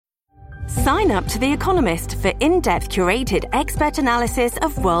Sign up to The Economist for in-depth curated expert analysis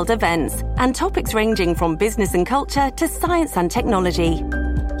of world events and topics ranging from business and culture to science and technology.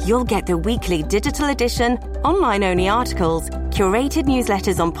 You'll get the weekly digital edition, online-only articles, curated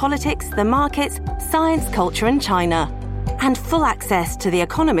newsletters on politics, the markets, science, culture and China, and full access to The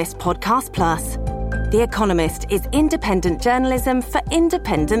Economist Podcast Plus. The Economist is independent journalism for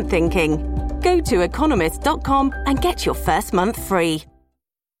independent thinking. Go to economist.com and get your first month free.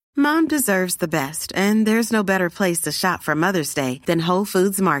 Mom deserves the best, and there's no better place to shop for Mother's Day than Whole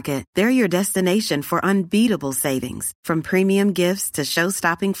Foods Market. They're your destination for unbeatable savings, from premium gifts to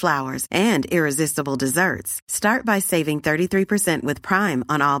show-stopping flowers and irresistible desserts. Start by saving 33% with Prime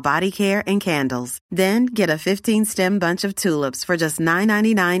on all body care and candles. Then get a 15-stem bunch of tulips for just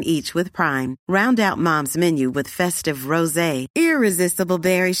 $9.99 each with Prime. Round out Mom's menu with festive rosé, irresistible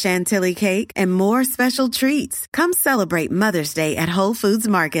berry chantilly cake, and more special treats. Come celebrate Mother's Day at Whole Foods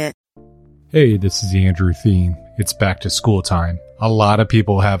Market. Hey, this is Andrew Thien. It's back to school time. A lot of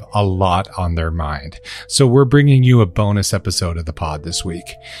people have a lot on their mind, so we're bringing you a bonus episode of the pod this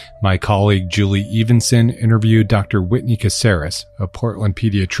week. My colleague Julie Evenson interviewed Dr. Whitney Caceres, a Portland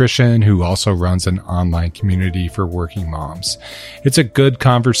pediatrician who also runs an online community for working moms. It's a good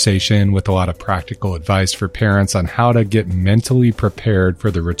conversation with a lot of practical advice for parents on how to get mentally prepared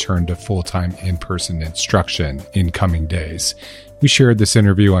for the return to full-time in-person instruction in coming days. We shared this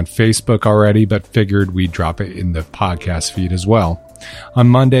interview on Facebook already, but figured we'd drop it in the podcast feed as well. On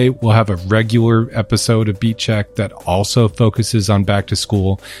Monday, we'll have a regular episode of Beat Check that also focuses on back to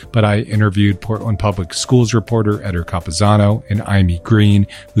school, but I interviewed Portland Public Schools reporter Eder Capizano and Amy Green,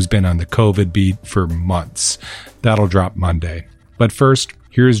 who's been on the COVID beat for months. That'll drop Monday. But first,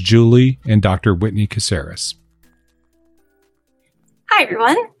 here's Julie and Dr. Whitney Caceres. Hi,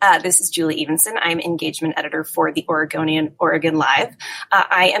 everyone. This is Julie Evenson. I'm engagement editor for the Oregonian Oregon Live.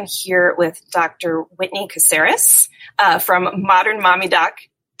 I am here with Dr. Whitney Caceres from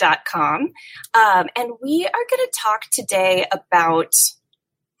modernmommydoc.com. And we are going to talk today about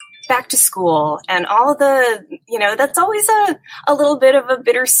back to school and all the, that's always a little bit of a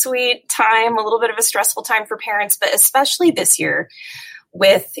bittersweet time, a little bit of a stressful time for parents, but especially this year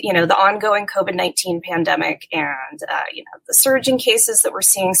with, the ongoing COVID-19 pandemic and, the surge in cases that we're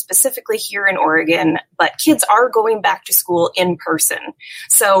seeing specifically here in Oregon, but kids are going back to school in person.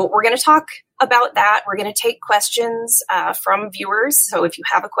 So we're going to talk about that. We're going to take questions from viewers. So if you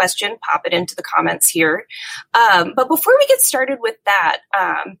have a question, pop it into the comments here. But before we get started with that,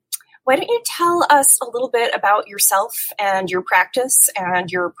 why don't you tell us a little bit about yourself and your practice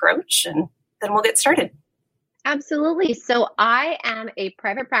and your approach, and then we'll get started. Absolutely. So I am a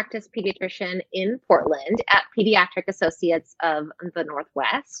private practice pediatrician in Portland at Pediatric Associates of the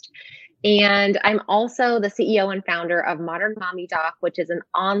Northwest. And I'm also the CEO and founder of Modern Mommy Doc, which is an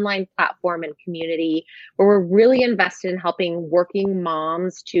online platform and community where we're really invested in helping working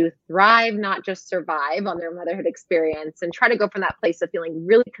moms to thrive, not just survive on their motherhood experience, and try to go from that place of feeling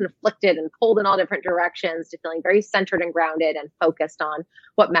really conflicted and pulled in all different directions to feeling very centered and grounded and focused on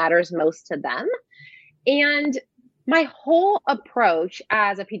what matters most to them. And my whole approach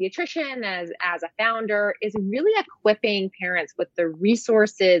as a pediatrician, as a founder, is really equipping parents with the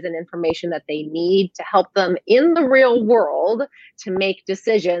resources and information that they need to help them in the real world to make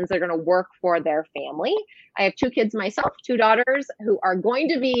decisions that are going to work for their family. I have 2 kids myself, 2 daughters who are going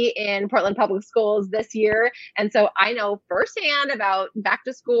to be in Portland Public Schools this year. And so I know firsthand about back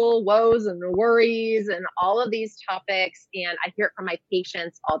to school woes and worries and all of these topics. And I hear it from my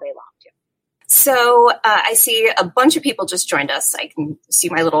patients all day long too. So I see a bunch of people just joined us. I can see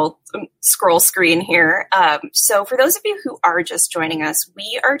my little scroll screen here. So for those of you who are just joining us,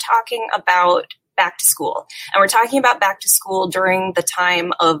 we are talking about back to school. And we're talking about back to school during the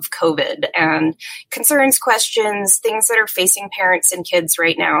time of COVID and concerns, questions, things that are facing parents and kids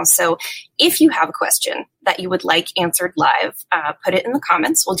right now. So if you have a question that you would like answered live, put it in the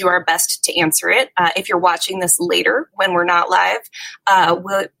comments. We'll do our best to answer it. If you're watching this later when we're not live,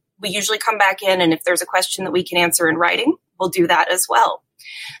 we usually come back in, and if there's a question that we can answer in writing, we'll do that as well.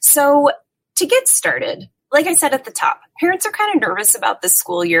 So to get started, like I said at the top, parents are kind of nervous about this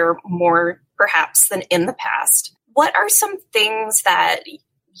school year more perhaps than in the past. What are some things that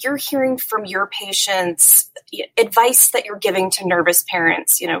you're hearing from your patients, advice that you're giving to nervous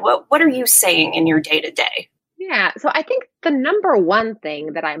parents? What are you saying in your day-to-day? Yeah. So I think the number one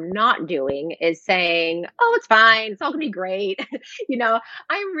thing that I'm not doing is saying, oh, it's fine. It's all going to be great.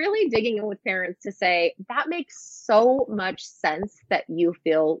 I'm really digging in with parents to say that makes so much sense that you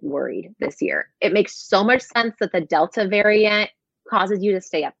feel worried this year. It makes so much sense that the Delta variant causes you to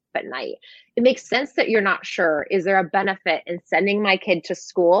stay up at night. It makes sense that you're not sure. Is there a benefit in sending my kid to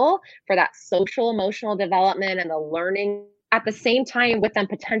school for that social emotional development and the learning at the same time with them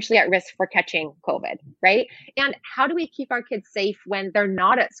potentially at risk for catching COVID, right? And how do we keep our kids safe when they're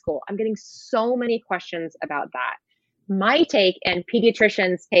not at school? I'm getting so many questions about that. My take and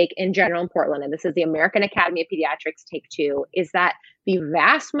pediatricians' take in general in Portland, and this is the American Academy of Pediatrics take too, is that the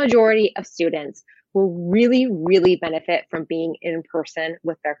vast majority of students will really, really benefit from being in person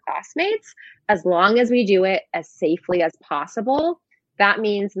with their classmates as long as we do it as safely as possible. That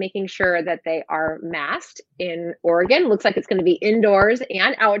means making sure that they are masked in Oregon. Looks like it's going to be indoors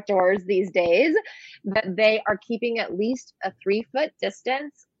and outdoors these days, that they are keeping at least a 3-foot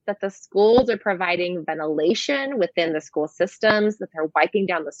distance, that the schools are providing ventilation within the school systems, that they're wiping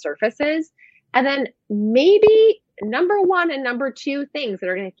down the surfaces. And then maybe number one and number two things that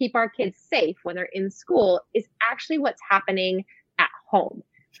are going to keep our kids safe when they're in school is actually what's happening at home.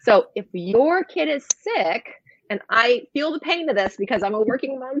 So if your kid is sick, and I feel the pain of this because I'm a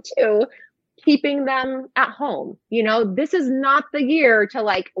working mom too, keeping them at home. You know, this is not the year to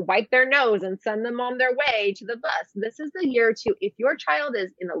like wipe their nose and send them on their way to the bus. This is the year to, if your child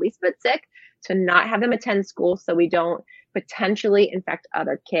is in the least bit sick, to not have them attend school so we don't potentially infect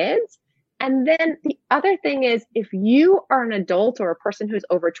other kids. And then the other thing is, if you are an adult or a person who's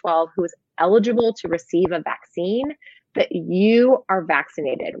over 12 who is eligible to receive a vaccine, that you are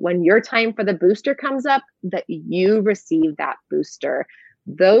vaccinated. When your time for the booster comes up, that you receive that booster.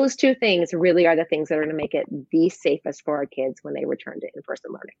 Those two things really are the things that are going to make it the safest for our kids when they return to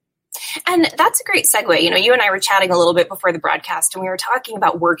in-person learning. And that's a great segue. You know, you and I were chatting a little bit before the broadcast, and we were talking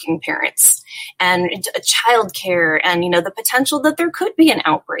about working parents and childcare and, you know, the potential that there could be an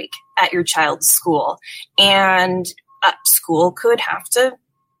outbreak at your child's school, and school could have to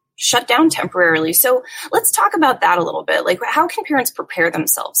shut down temporarily. So let's talk about that a little bit. Like, how can parents prepare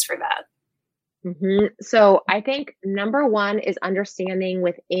themselves for that? So I think number one is understanding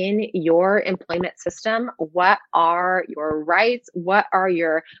within your employment system, what are your rights?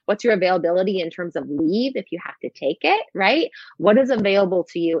 What's your availability in terms of leave if you have to take it, right? What is available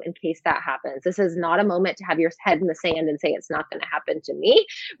to you in case that happens? This is not a moment to have your head in the sand and say, it's not going to happen to me.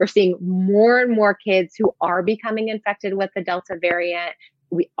 We're seeing more and more kids who are becoming infected with the Delta variant.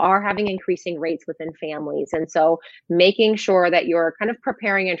 We are having increasing rates within families. And so making sure that you're kind of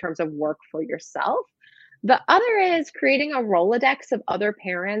preparing in terms of work for yourself. The other is creating a Rolodex of other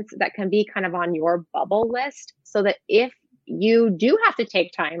parents that can be kind of on your bubble list, so that if you do have to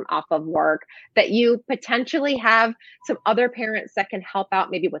take time off of work, that you potentially have some other parents that can help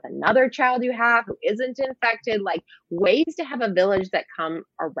out maybe with another child you have who isn't infected. Like, ways to have a village that come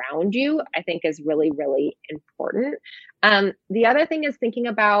around you, I think is really, really important. The other thing is thinking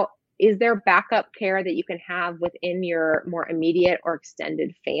about, is there backup care that you can have within your more immediate or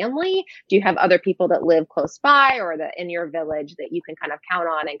extended family? Do you have other people that live close by or that in your village that you can kind of count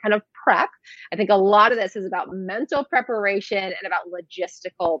on and kind of prep? I think a lot of this is about mental preparation and about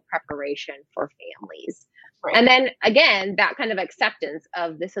logistical preparation for families. Right. And then again, that kind of acceptance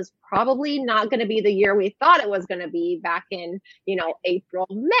of this is probably not going to be the year we thought it was going to be back in, you know, April,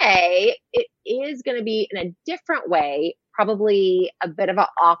 May. It is going to be in a different way, probably a bit of an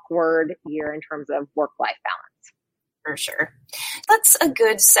awkward year in terms of work-life balance. For sure. That's a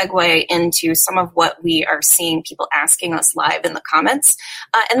good segue into some of what we are seeing people asking us live in the comments.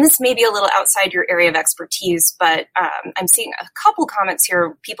 And this may be a little outside your area of expertise, but I'm seeing a couple comments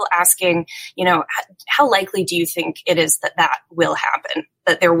here, people asking, you know, how likely do you think it is that that will happen,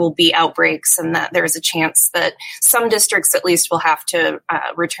 that there will be outbreaks and that there is a chance that some districts at least will have to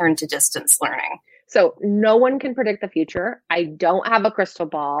return to distance learning? So no one can predict the future. I don't have a crystal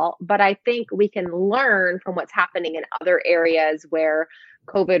ball, but I think we can learn from what's happening in other areas where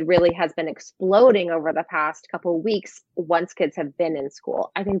COVID really has been exploding over the past couple of weeks once kids have been in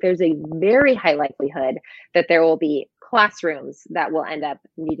school. I think there's a very high likelihood that there will be classrooms that will end up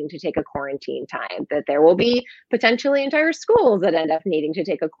needing to take a quarantine time, that there will be potentially entire schools that end up needing to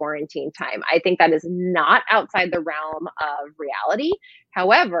take a quarantine time. I think that is not outside the realm of reality.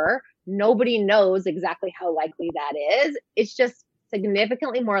 However, nobody knows exactly how likely that is. It's just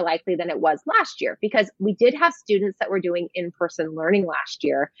significantly more likely than it was last year, because we did have students that were doing in-person learning last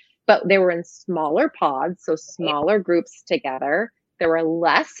year, but they were in smaller pods, so smaller groups together. There were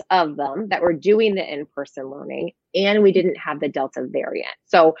less of them that were doing the in-person learning, and we didn't have the Delta variant.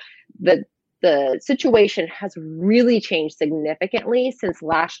 So the situation has really changed significantly since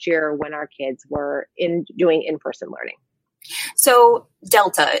last year when our kids were doing in-person learning. So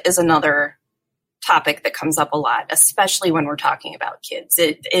Delta is another topic that comes up a lot, especially when we're talking about kids.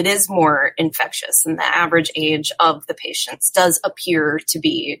 It is more infectious, and the average age of the patients does appear to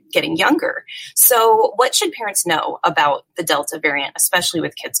be getting younger. So what should parents know about the Delta variant, especially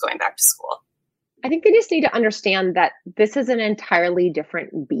with kids going back to school? I think they just need to understand that this is an entirely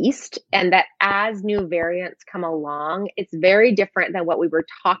different beast, and that as new variants come along, it's very different than what we were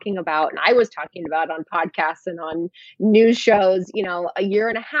talking about. And I was talking about on podcasts and on news shows, a year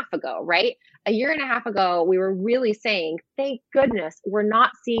and a half ago, right? A year and a half ago, we were really saying, thank goodness we're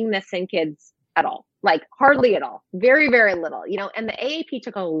not seeing this in kids at all. Like hardly at all, very, very little, and the AAP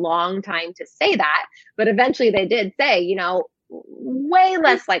took a long time to say that, but eventually they did say, way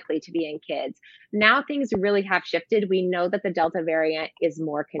less likely to be in kids. Now things really have shifted. We know that the Delta variant is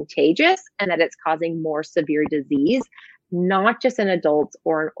more contagious and that it's causing more severe disease, not just in adults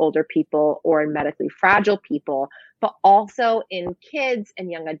or in older people or in medically fragile people, but also in kids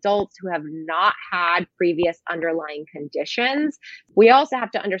and young adults who have not had previous underlying conditions. We also have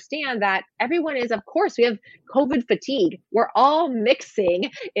to understand that everyone is, of course, we have COVID fatigue. We're all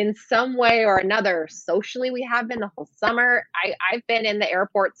mixing in some way or another. Socially, we have been the whole summer. I've been in the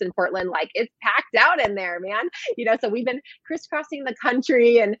airports in Portland, like it's packed out in there, man. So we've been crisscrossing the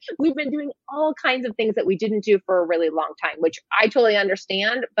country and we've been doing all kinds of things that we didn't do for a really long time, which I totally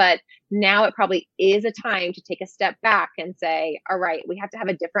understand. But now it probably is a time to take a step back and say, all right, we have to have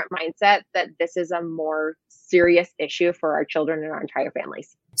a different mindset that this is a more serious issue for our children and our entire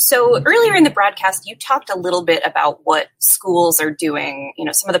families. So earlier in the broadcast, you talked a little bit about what schools are doing,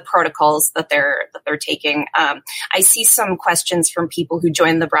 some of the protocols that they're taking. I see some questions from people who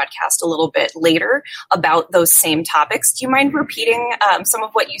joined the broadcast a little bit later about those same topics. Do you mind repeating some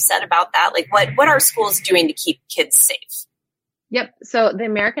of what you said about that? Like what are schools doing to keep kids safe? Yep. So the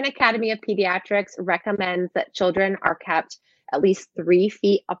American Academy of Pediatrics recommends that children are kept at least 3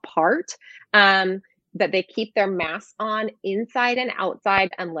 feet apart, that they keep their masks on inside and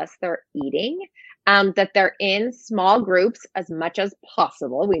outside unless they're eating, that they're in small groups as much as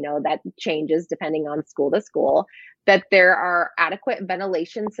possible. We know that changes depending on school to school, that there are adequate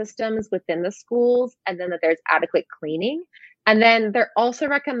ventilation systems within the schools, and then that there's adequate cleaning. And then they're also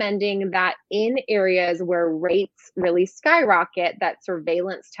recommending that in areas where rates really skyrocket, that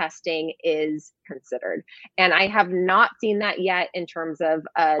surveillance testing is considered. And I have not seen that yet in terms of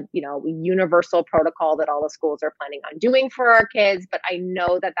a universal protocol that all the schools are planning on doing for our kids. But I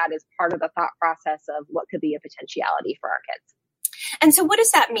know that that is part of the thought process of what could be a potentiality for our kids. And so what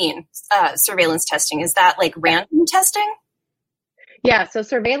does that mean, surveillance testing? Is that like random testing? Yeah, so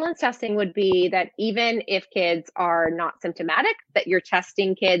surveillance testing would be that even if kids are not symptomatic, that you're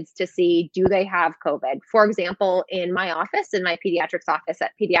testing kids to see, do they have COVID? For example, in my office, in my pediatrics office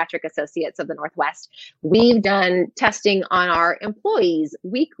at Pediatric Associates of the Northwest, we've done testing on our employees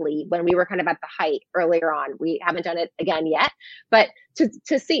weekly when we were kind of at the height earlier on. We haven't done it again yet, but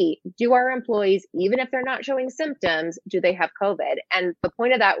to see, do our employees, even if they're not showing symptoms, do they have COVID? And the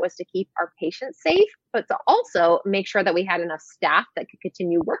point of that was to keep our patients safe, but to also make sure that we had enough staff that could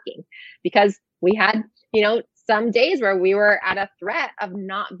continue working, because we had, some days where we were at a threat of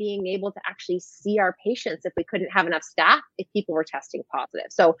not being able to actually see our patients if we couldn't have enough staff, if people were testing positive.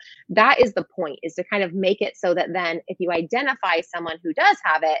 So that is the point, is to kind of make it so that then if you identify someone who does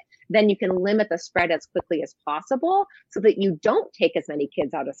have it, then you can limit the spread as quickly as possible so that you don't take as many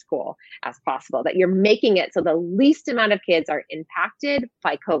kids out of school as possible, that you're making it so the least amount of kids are impacted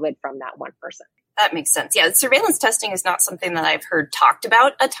by COVID from that one person. That makes sense. Yeah, surveillance testing is not something that I've heard talked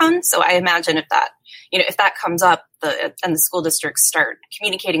about a ton. So I imagine if that comes up and the school districts start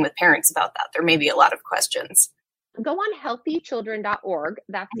communicating with parents about that, there may be a lot of questions. Go on healthychildren.org.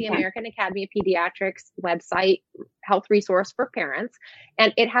 That's the American Academy of Pediatrics website, health resource for parents.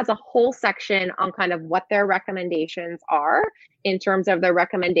 And it has a whole section on kind of what their recommendations are in terms of their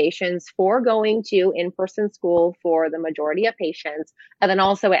recommendations for going to in-person school for the majority of patients. And then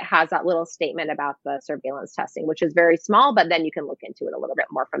also it has that little statement about the surveillance testing, which is very small, but then you can look into it a little bit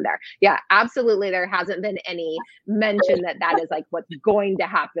more from there. Yeah, absolutely. There hasn't been any mention that is like what's going to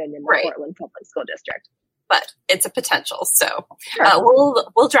happen in the Portland Public School District. But it's a potential. So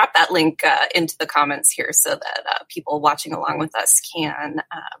we'll drop that link into the comments here so that people watching along with us can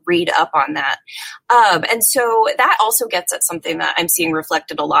read up on that. And so that also gets at something that I'm seeing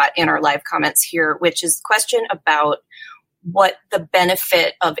reflected a lot in our live comments here, which is the question about what the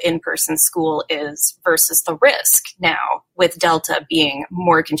benefit of in-person school is versus the risk now with Delta being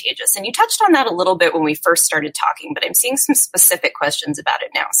more contagious. And you touched on that a little bit when we first started talking, but I'm seeing some specific questions about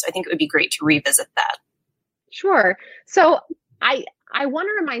it now. So I think it would be great to revisit that. Sure. So I want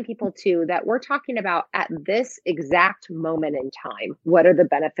to remind people too that we're talking about at this exact moment in time, what are the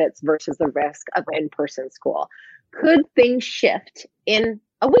benefits versus the risk of in-person school? Could things shift in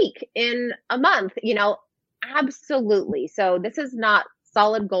a week, in a month? Absolutely. So this is not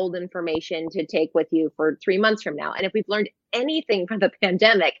solid gold information to take with you for 3 months from now. And if we've learned anything from the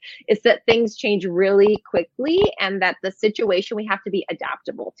pandemic, it's that things change really quickly and that the situation, we have to be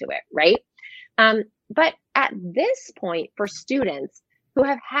adaptable to it, right? But at this point, for students who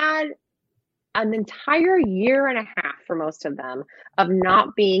have had an entire year and a half, for most of them, of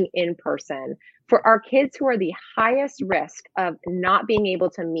not being in person, for our kids who are the highest risk of not being able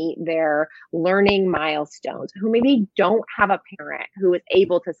to meet their learning milestones, who maybe don't have a parent who is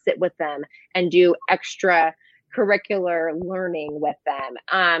able to sit with them and do extra curricular learning with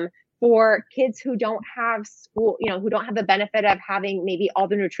them, for kids who don't have school, who don't have the benefit of having maybe all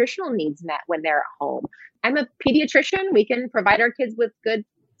the nutritional needs met when they're at home. I'm a pediatrician. We can provide our kids with good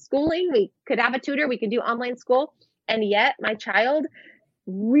schooling. We could have a tutor. We could do online school. And yet my child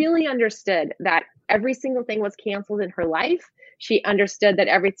really understood that every single thing was canceled in her life. She understood that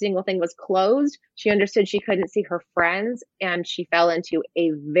every single thing was closed. She understood she couldn't see her friends, and she fell into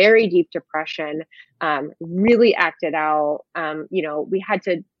a very deep depression, really acted out. We had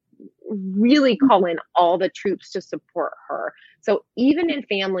to really call in all the troops to support her. So even in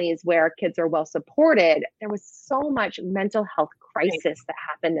families where kids are well supported, there was so much mental health crisis that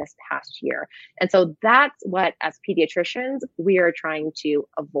happened this past year. And so that's what, as pediatricians, we are trying to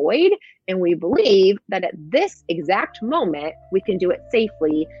avoid. And we believe that at this exact moment, we can do it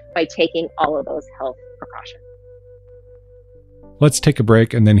safely by taking all of those health precautions. Let's take a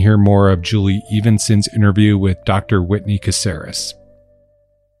break and then hear more of Julie Evenson's interview with Dr. Whitney Caceres.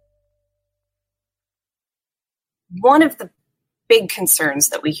 One of the big concerns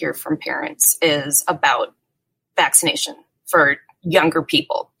that we hear from parents is about vaccination for younger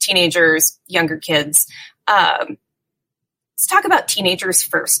people, teenagers, younger kids. Let's talk about teenagers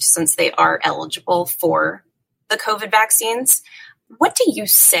first, since they are eligible for the COVID vaccines. What do you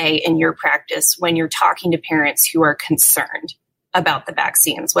say in your practice when you're talking to parents who are concerned about the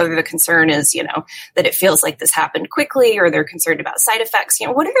vaccines, whether the concern is, that it feels like this happened quickly, or they're concerned about side effects?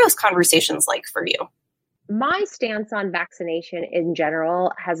 What are those conversations like for you? My stance on vaccination in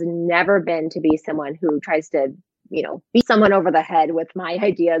general has never been to be someone who tries to, beat someone over the head with my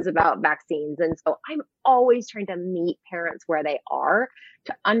ideas about vaccines. And so I'm always trying to meet parents where they are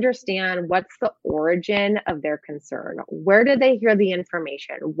to understand what's the origin of their concern. Where did they hear the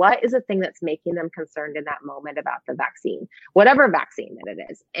information? What is the thing that's making them concerned in that moment about the vaccine, whatever vaccine that it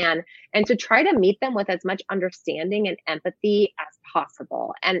is? And to try to meet them with as much understanding and empathy as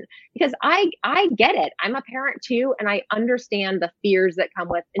possible. And because I get it. I'm a parent too, and I understand the fears that come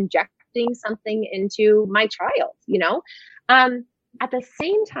with injecting something into my child, At the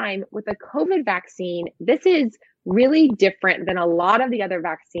same time, with the COVID vaccine, this is really different than a lot of the other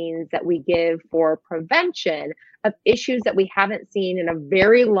vaccines that we give for prevention of issues that we haven't seen in a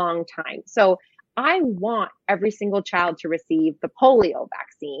very long time. So I want every single child to receive the polio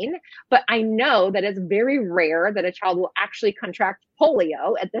vaccine, but I know that it's very rare that a child will actually contract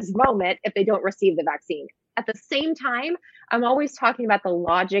polio at this moment if they don't receive the vaccine. At the same time, I'm always talking about the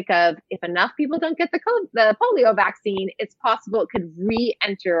logic of if enough people don't get the polio vaccine, it's possible it could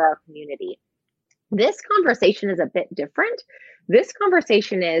re-enter our community. This conversation is a bit different. This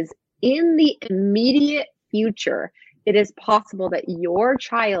conversation is in the immediate future. It is possible that your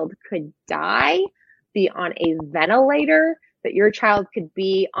child could die, be on a ventilator, that your child could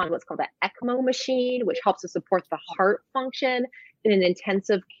be on what's called an ECMO machine, which helps to support the heart function in an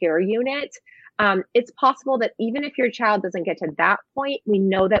intensive care unit. It's possible that even if your child doesn't get to that point, we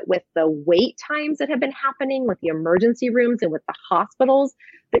know that with the wait times that have been happening with the emergency rooms and with the hospitals,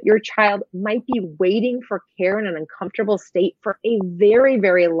 that your child might be waiting for care in an uncomfortable state for a very,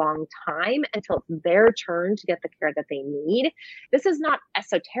 very long time until it's their turn to get the care that they need. This is not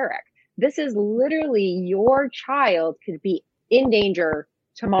esoteric. This is literally your child could be in danger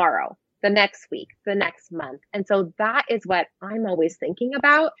tomorrow, the next week, the next month. And so that is what I'm always thinking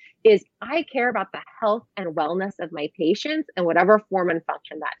about, is I care about the health and wellness of my patients in whatever form and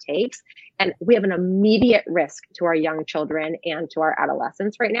function that takes. And we have an immediate risk to our young children and to our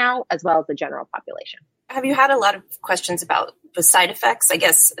adolescents right now, as well as the general population. Have you had a lot of questions about the side effects? I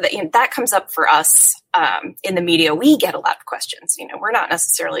guess that comes up for us in the media. We get a lot of questions. We're not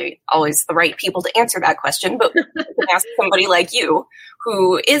necessarily always the right people to answer that question, but we can ask somebody like you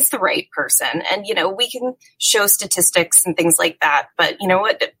who is the right person. And, we can show statistics and things like that. But you know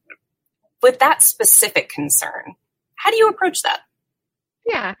what? With that specific concern, how do you approach that?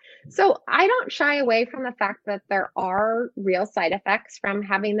 Yeah. So I don't shy away from the fact that there are real side effects from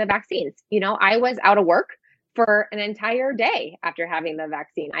having the vaccines. I was out of work for an entire day after having the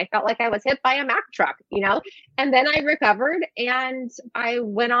vaccine. I felt like I was hit by a Mack truck, and then I recovered and I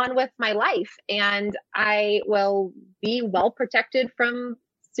went on with my life, and I will be well protected from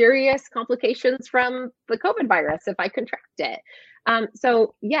serious complications from the COVID virus if I contract it.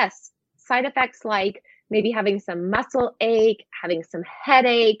 So yes, side effects like maybe having some muscle ache, having some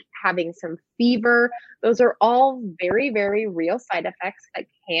headache, having some fever. Those are all very, very real side effects that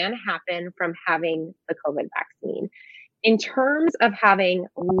can happen from having the COVID vaccine. In terms of having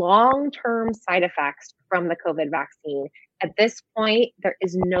long-term side effects from the COVID vaccine, at this point, there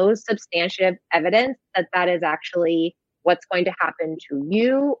is no substantive evidence that that is actually what's going to happen to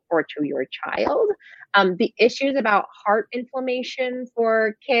you or to your child. The issues about heart inflammation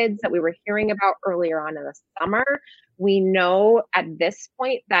for kids that we were hearing about earlier on in the summer, we know at this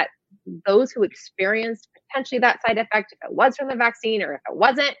point that those who experienced potentially that side effect, if it was from the vaccine or if it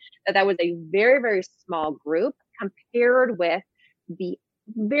wasn't, that was a very, very small group compared with the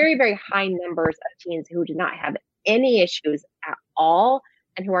very, very high numbers of teens who did not have any issues at all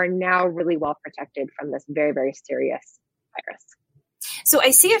and who are now really well protected from this very, very serious virus. So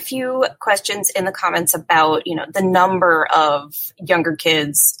I see a few questions in the comments about, the number of younger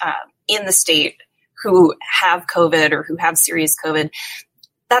kids in the state who have COVID or who have serious COVID.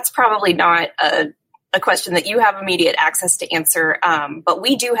 That's probably not a question that you have immediate access to answer, but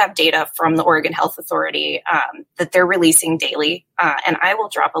we do have data from the Oregon Health Authority that they're releasing daily, and I will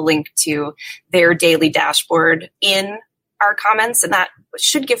drop a link to their daily dashboard in our comments, and that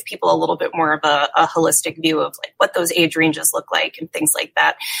should give people a little bit more of a holistic view of like what those age ranges look like and things like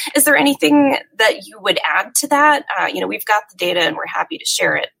that. Is there anything that you would add to that? We've got the data and we're happy to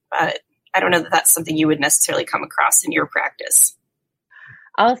share it, but I don't know that that's something you would necessarily come across in your practice.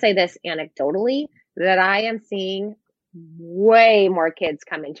 I'll say this anecdotally, that I am seeing way more kids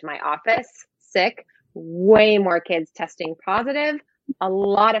come into my office sick, way more kids testing positive, a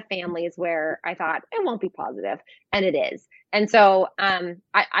lot of families where I thought it won't be positive, and it is. And so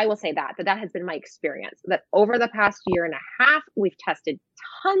I will say that has been my experience, that over the past year and a half, we've tested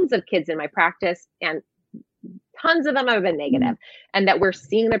tons of kids in my practice and tons of them have been negative, and that we're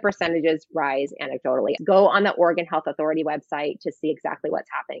seeing the percentages rise anecdotally. Go on the Oregon Health Authority website to see exactly what's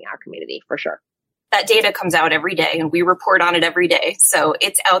happening in our community, for sure. That data comes out every day and we report on it every day. So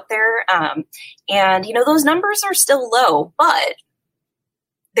it's out there. And, those numbers are still low, but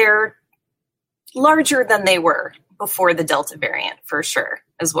they're larger than they were before the Delta variant, for sure,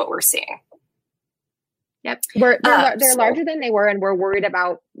 is what we're seeing. Yep. They're larger than they were, and we're worried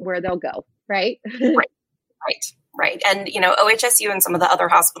about where they'll go, right? Right. And, OHSU and some of the other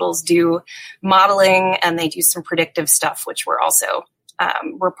hospitals do modeling and they do some predictive stuff, which we're also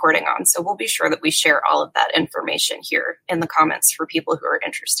reporting on. So we'll be sure that we share all of that information here in the comments for people who are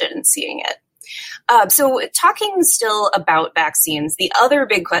interested in seeing it. So talking still about vaccines, the other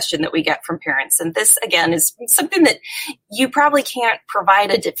big question that we get from parents, and this again is something that you probably can't provide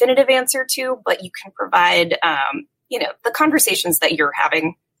a definitive answer to, but you can provide, the conversations that you're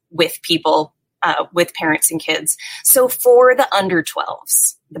having with people, with parents and kids. So for the under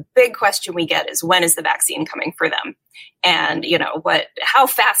 12s, the big question we get is, when is the vaccine coming for them? And, how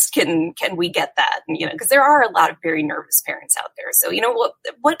fast can we get that? And, because there are a lot of very nervous parents out there. So,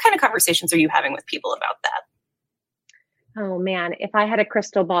 what kind of conversations are you having with people about that? Oh man, if I had a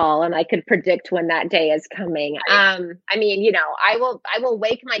crystal ball and I could predict when that day is coming. I will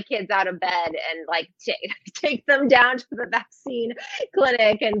wake my kids out of bed and take them down to the vaccine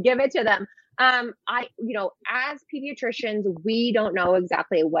clinic and give it to them. As pediatricians, we don't know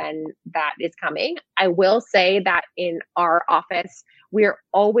exactly when that is coming. I will say that in our office, we're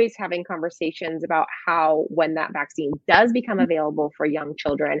always having conversations about how, when that vaccine does become available for young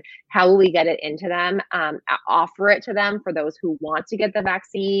children, how will we get it into them, offer it to them for those who want to get the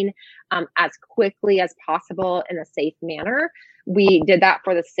vaccine as quickly as possible in a safe manner. We did that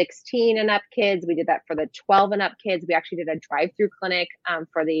for the 16 and up kids. We did that for the 12 and up kids. We actually did a drive-through clinic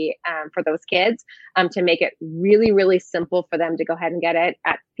for those kids to make it really, really simple for them to go ahead and get it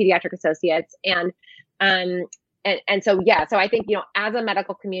at Pediatric Associates. And so I think, as a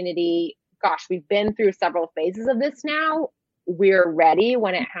medical community, gosh, we've been through several phases of this now. We're ready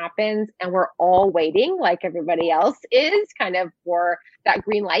when it happens, and we're all waiting, like everybody else is, kind of for that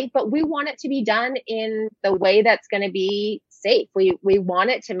green light. But we want it to be done in the way that's going to be safe. We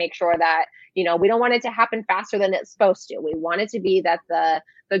want it to make sure that, we don't want it to happen faster than it's supposed to. We want it to be that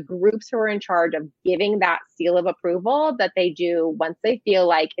the groups who are in charge of giving that seal of approval, that they do once they feel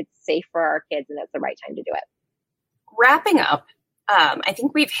like it's safe for our kids and it's the right time to do it. Wrapping up, I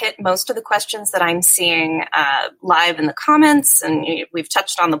think we've hit most of the questions that I'm seeing live in the comments, and we've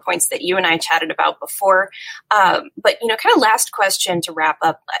touched on the points that you and I chatted about before. But, kind of last question to wrap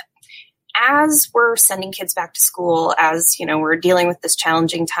up. As we're sending kids back to school, as, we're dealing with this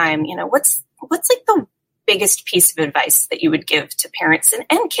challenging time, what's like the biggest piece of advice that you would give to parents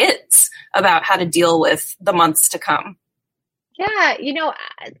and kids about how to deal with the months to come? Yeah,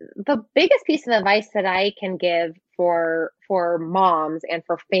 the biggest piece of advice that I can give for moms and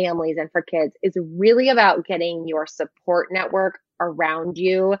for families and for kids is really about getting your support network around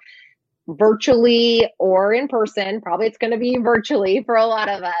you, virtually or in person. Probably it's going to be virtually for a lot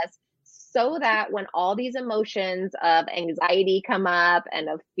of us, so that when all these emotions of anxiety come up and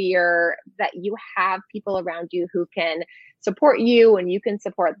of fear, that you have people around you who can support you and you can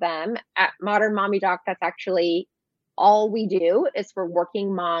support them. At Modern Mommy Doc, that's actually all we do is for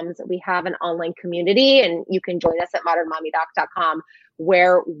working moms. We have an online community, and you can join us at modernmommydoc.com,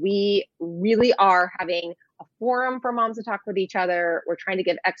 where we really are having a forum for moms to talk with each other. We're trying to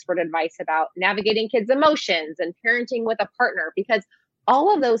give expert advice about navigating kids' emotions and parenting with a partner, because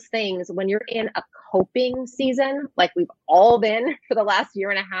all of those things, when you're in a coping season, like we've all been for the last year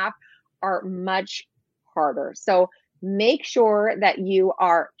and a half, are much harder. So make sure that you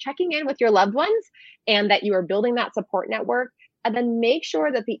are checking in with your loved ones and that you are building that support network. And then make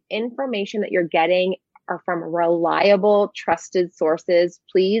sure that the information that you're getting are from reliable, trusted sources.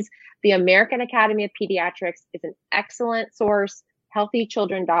 Please, the American Academy of Pediatrics is an excellent source.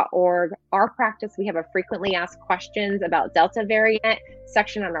 healthychildren.org. Our practice, we have a frequently asked questions about Delta variant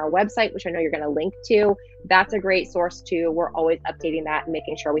section on our website, which I know you're going to link to. That's a great source too. We're always updating that and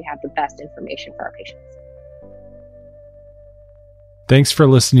making sure we have the best information for our patients. Thanks for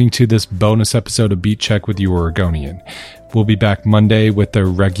listening to this bonus episode of Beat Check with You Oregonian. We'll be back Monday with a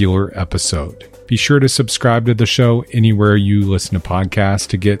regular episode. Be sure to subscribe to the show anywhere you listen to podcasts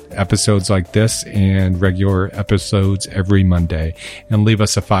to get episodes like this and regular episodes every Monday. And leave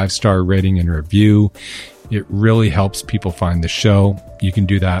us a 5-star rating and review. It really helps people find the show. You can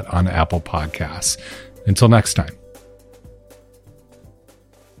do that on Apple Podcasts. Until next time.